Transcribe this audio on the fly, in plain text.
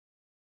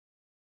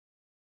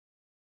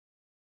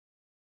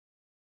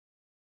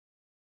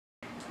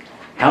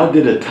How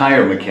did a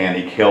tire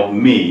mechanic help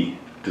me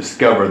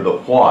discover the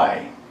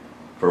why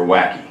for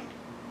Wacky?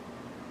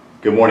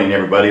 Good morning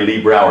everybody, Lee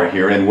Brower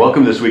here, and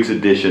welcome to this week's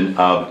edition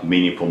of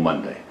Meaningful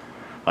Monday.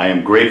 I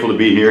am grateful to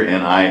be here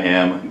and I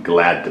am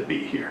glad to be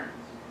here.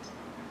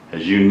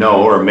 As you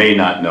know or may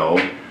not know,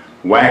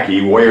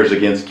 WACKY Warriors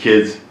Against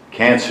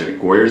Cancer in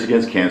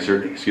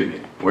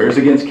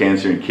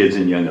Kids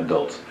and Young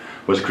Adults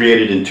was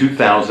created in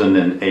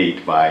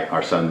 2008 by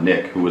our son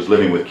Nick, who was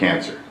living with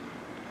cancer.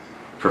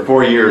 For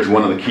 4 years,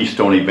 one of the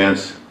keystone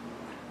events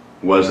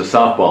was a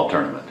softball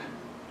tournament,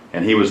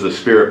 and he was the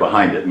spirit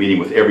behind it, meeting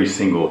with every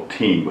single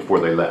team before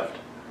they left,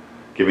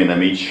 giving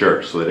them each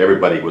shirt so that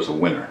everybody was a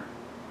winner.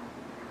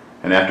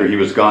 And after he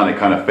was gone, it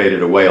kind of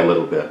faded away a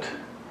little bit.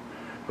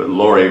 But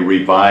Lori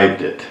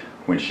revived it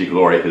when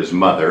Lori, his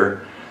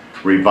mother,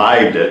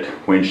 revived it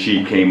when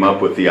she came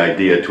up with the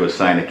idea to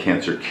assign a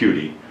cancer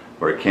cutie,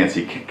 or a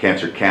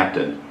cancer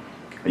captain,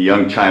 a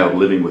young child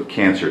living with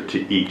cancer,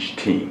 to each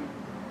team.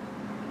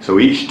 So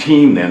each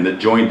team then that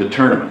joined the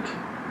tournament,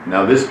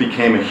 now this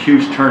became a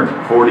huge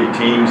tournament, 40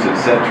 teams,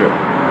 etc.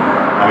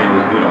 I mean,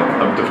 you know,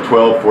 up to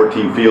 12,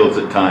 14 fields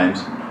at times.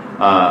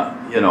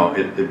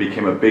 It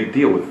became a big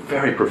deal with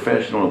very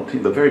professional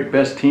teams, the very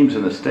best teams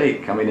in the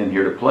state coming in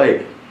here to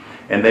play.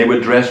 And they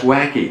would dress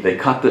wacky. They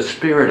caught the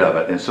spirit of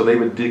it. And so they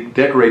would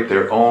decorate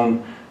their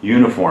own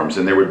uniforms,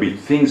 and there would be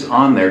things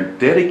on there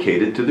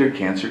dedicated to their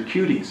cancer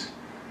cuties.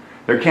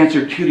 Their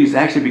cancer cuties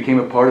actually became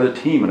a part of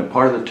the team and a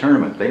part of the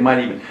tournament. They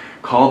might even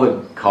call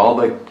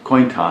the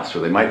coin toss, or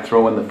they might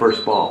throw in the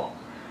first ball.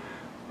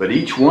 But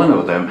each one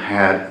of them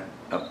had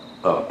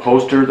a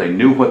poster. They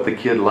knew what the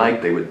kid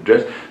liked. They would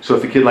dress. So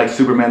if the kid liked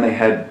Superman,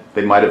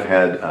 they might have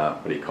had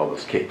what do you call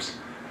those, capes?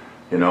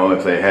 You know,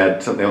 if they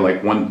had something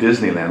like one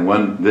Disneyland,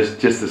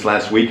 just this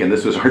last weekend,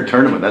 this was our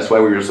tournament. That's why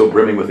we were so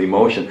brimming with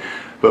emotion.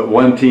 But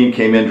one team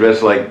came in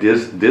dressed like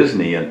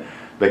Disney, and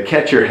the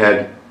catcher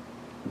had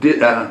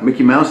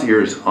Mickey Mouse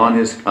ears on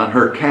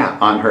her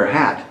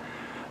hat.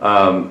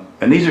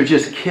 And these are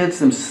just kids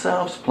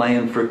themselves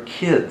playing for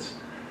kids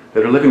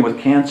that are living with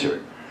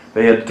cancer.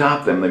 They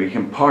adopt them, they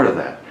become part of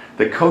that.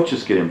 The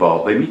coaches get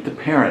involved, they meet the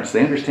parents,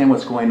 they understand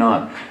what's going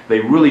on. They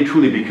really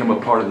truly become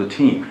a part of the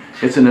team.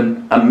 It's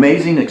an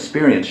amazing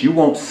experience. You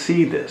won't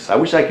see this. I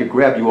wish I could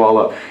grab you all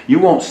up. You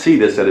won't see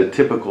this at a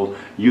typical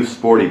youth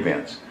sport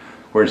events,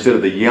 where instead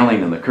of the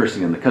yelling and the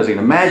cursing and the cussing,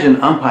 imagine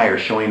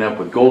umpires showing up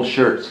with gold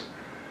shirts.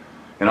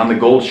 And on the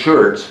gold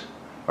shirts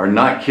are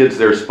not kids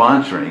they're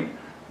sponsoring,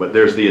 but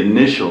there's the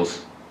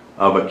initials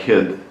of a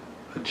kid,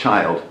 a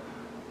child,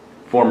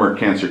 former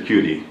cancer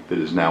cutie that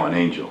is now an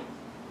angel.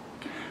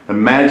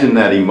 Imagine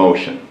that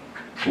emotion.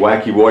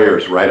 Wacky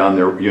Warriors right on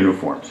their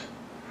uniforms.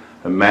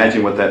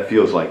 Imagine what that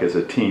feels like as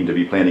a team to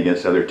be playing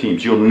against other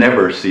teams. You'll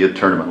never see a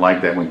tournament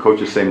like that when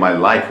coaches say, my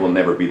life will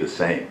never be the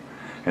same,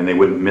 and they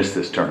wouldn't miss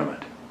this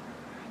tournament.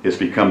 It's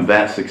become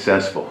that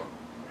successful.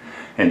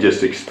 And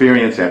just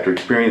experience after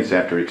experience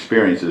after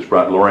experience has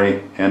brought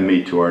Lori and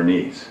me to our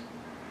knees.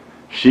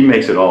 She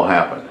makes it all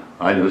happen.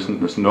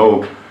 There's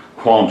no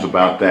qualms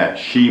about that.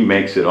 She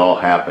makes it all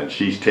happen.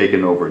 She's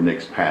taken over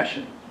Nick's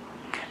passion.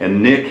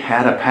 And Nick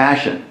had a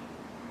passion.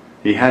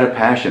 He had a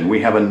passion. We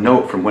have a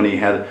note from when he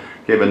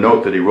gave a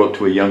note that he wrote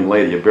to a young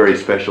lady, a very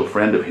special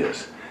friend of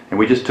his. And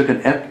we just took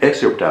an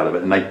excerpt out of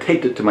it, and I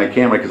taped it to my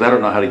camera because I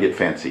don't know how to get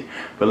fancy.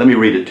 But let me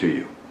read it to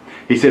you.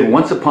 He said,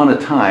 once upon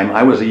a time,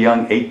 I was a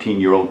young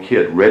 18-year-old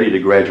kid ready to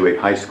graduate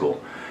high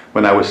school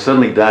when I was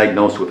suddenly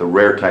diagnosed with a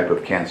rare type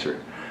of cancer.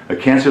 A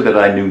cancer that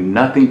I knew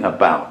nothing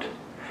about,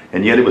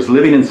 and yet it was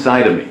living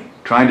inside of me,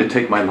 trying to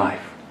take my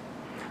life.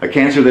 A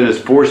cancer that has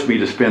forced me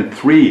to spend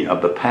 3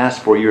 of the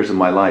past 4 years of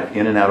my life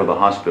in and out of the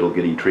hospital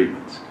getting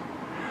treatments.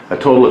 A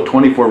total of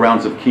 24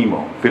 rounds of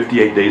chemo,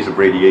 58 days of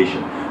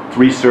radiation,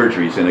 3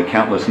 surgeries, and a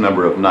countless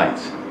number of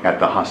nights at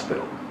the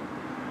hospital.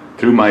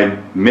 Through my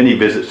many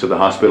visits to the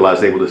hospital, I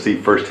was able to see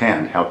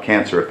firsthand how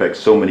cancer affects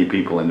so many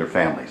people and their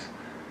families.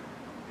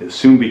 It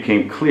soon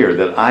became clear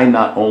that I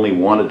not only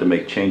wanted to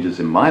make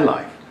changes in my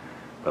life,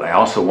 but I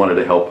also wanted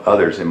to help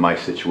others in my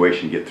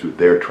situation get through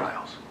their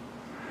trials.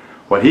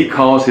 What he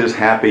calls his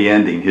happy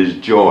ending, his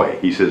joy,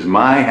 he says,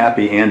 my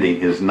happy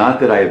ending is not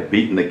that I have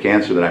beaten the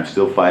cancer that I'm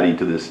still fighting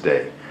to this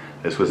day.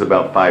 This was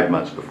about 5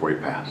 months before he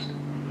passed.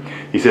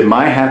 He said,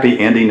 my happy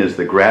ending is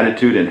the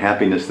gratitude and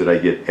happiness that I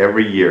get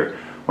every year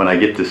when I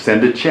get to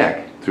send a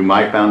check through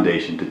my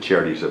foundation to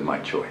charities of my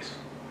choice.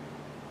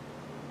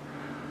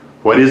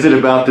 What is it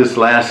about this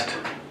last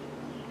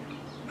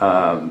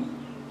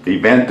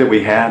event that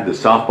we had, the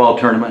softball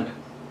tournament?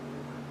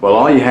 Well,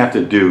 all you have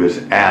to do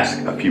is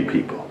ask a few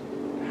people.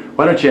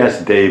 Why don't you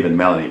ask Dave and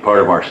Melanie, part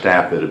of our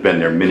staff that have been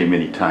there many,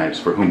 many times,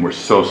 for whom we're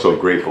so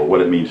grateful,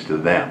 what it means to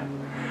them.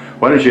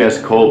 Why don't you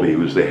ask Colby,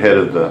 who's the head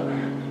of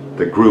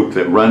the group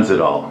that runs it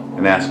all,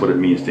 and ask what it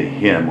means to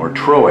him, or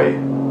Troy,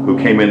 who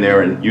came in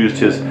there and used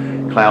his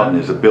clout and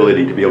his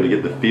ability to be able to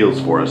get the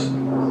fields for us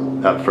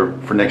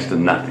for next to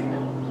nothing.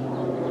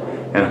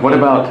 And what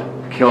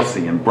about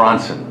Kelsey and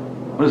Bronson?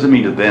 What does it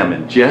mean to them?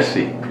 And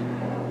Jessie,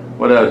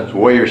 what a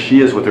warrior she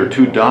is with her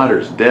 2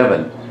 daughters,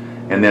 Devin,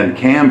 and then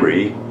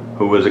Cambry,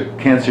 who was a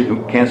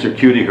cancer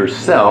cutie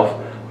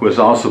herself, who has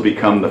also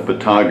become the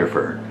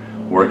photographer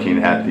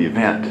working at the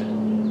event.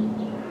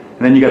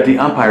 And then you got the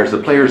umpires,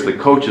 the players, the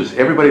coaches,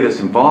 everybody that's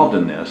involved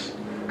in this,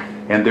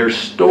 and their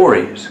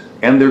stories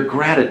and their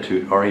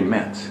gratitude are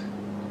immense.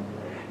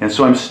 And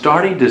so I'm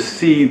starting to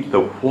see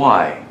the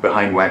why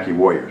behind Wacky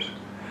Warriors.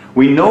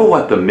 We know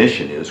what the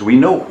mission is, we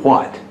know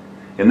what,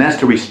 and that's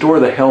to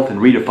restore the health and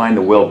redefine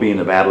the well-being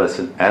of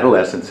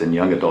adolescents and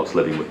young adults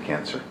living with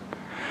cancer.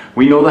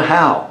 We know the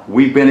how.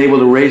 We've been able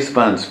to raise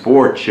funds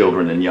for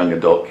children and young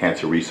adult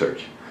cancer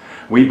research.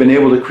 We've been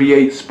able to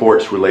create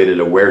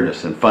sports-related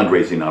awareness and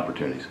fundraising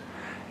opportunities.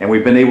 And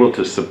we've been able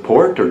to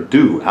support or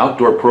do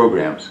outdoor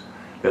programs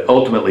that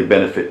ultimately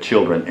benefit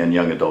children and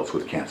young adults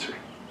with cancer.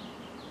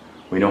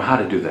 We know how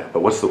to do that,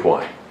 but what's the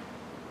why?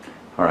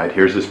 All right,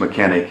 here's this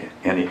mechanic,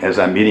 and as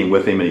I'm meeting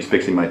with him and he's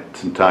fixing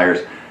some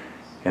tires,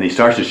 and he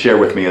starts to share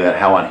with me that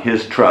how on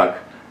his truck,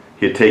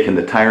 he had taken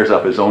the tires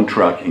off his own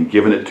truck and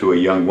given it to a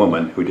young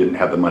woman who didn't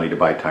have the money to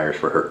buy tires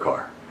for her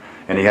car.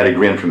 And he had a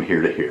grin from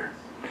here to here.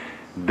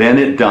 Then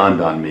it dawned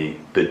on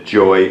me the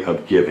joy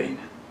of giving.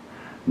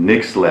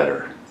 Nick's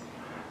letter,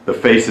 the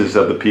faces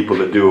of the people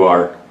that do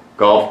our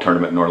golf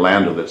tournament in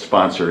Orlando that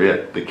sponsor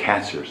it, the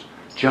Catzers,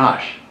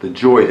 Josh, the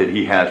joy that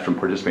he has from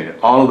participating,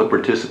 all of the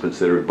participants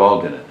that are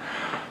involved in it,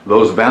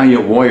 those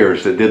valiant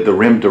warriors that did the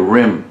rim to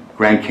rim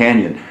Grand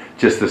Canyon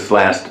just this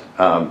last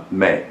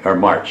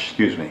March,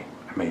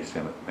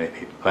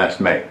 last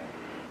May,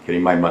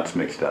 getting my months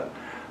mixed up.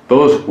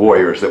 Those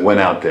warriors that went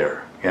out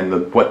there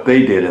and what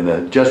they did and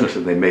the adjustments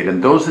that they made,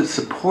 and those that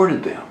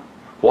supported them.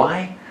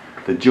 Why?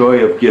 The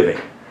joy of giving.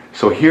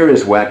 So here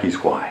is Wacky's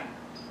why.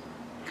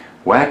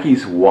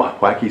 Wacky's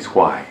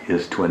why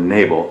is to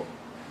enable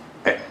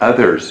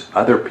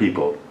other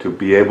people to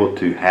be able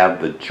to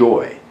have the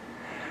joy.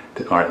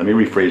 All right, let me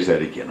rephrase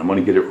that again. I'm going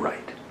to get it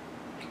right.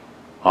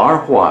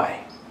 Our why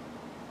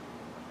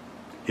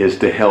is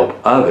to help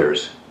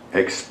others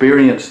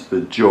experience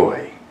the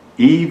joy,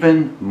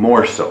 even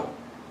more so,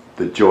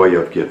 the joy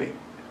of giving.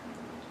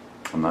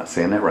 I'm not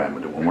saying that right. I'm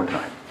going to do it one more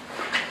time.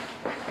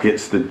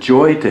 It's the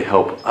joy to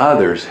help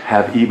others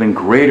have even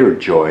greater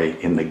joy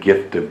in the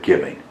gift of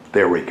giving.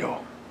 There we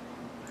go.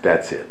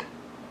 That's it.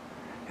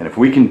 And if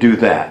we can do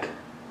that,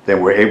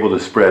 then we're able to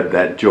spread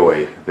that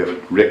joy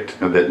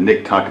that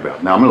Nick talked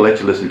about. Now I'm going to let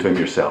you listen to him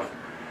yourself.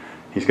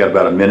 He's got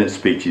about a minute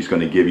speech he's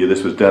going to give you.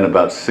 This was done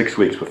about 6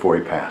 weeks before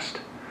he passed.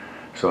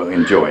 So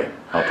enjoy.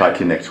 I'll talk to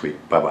you next week.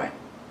 Bye-bye.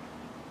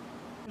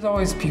 There's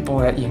always people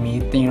that you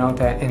meet, you know,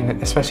 that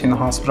especially in the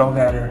hospital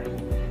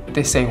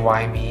they say,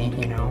 why me,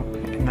 you know?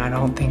 And I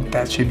don't think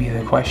that should be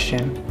the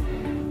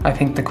question. I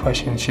think the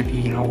question should be,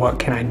 you know, what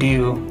can I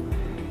do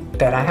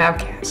that I have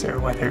cancer,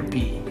 whether it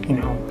be, you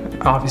know,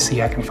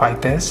 obviously I can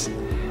fight this,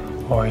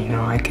 or, you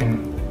know, I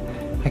can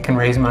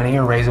raise money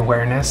or raise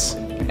awareness.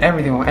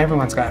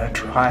 Everyone's got a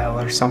trial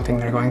or something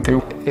they're going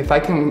through. If I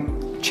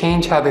can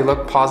change how they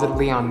look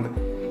positively on,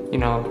 you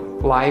know,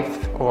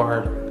 life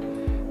or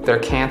their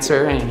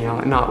cancer, and, you know,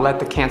 not let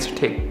the cancer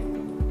take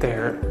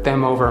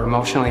them over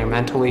emotionally or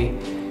mentally,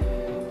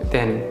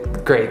 then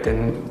great,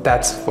 then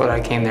that's what I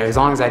came there, as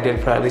long as I did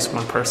it for at least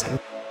one person.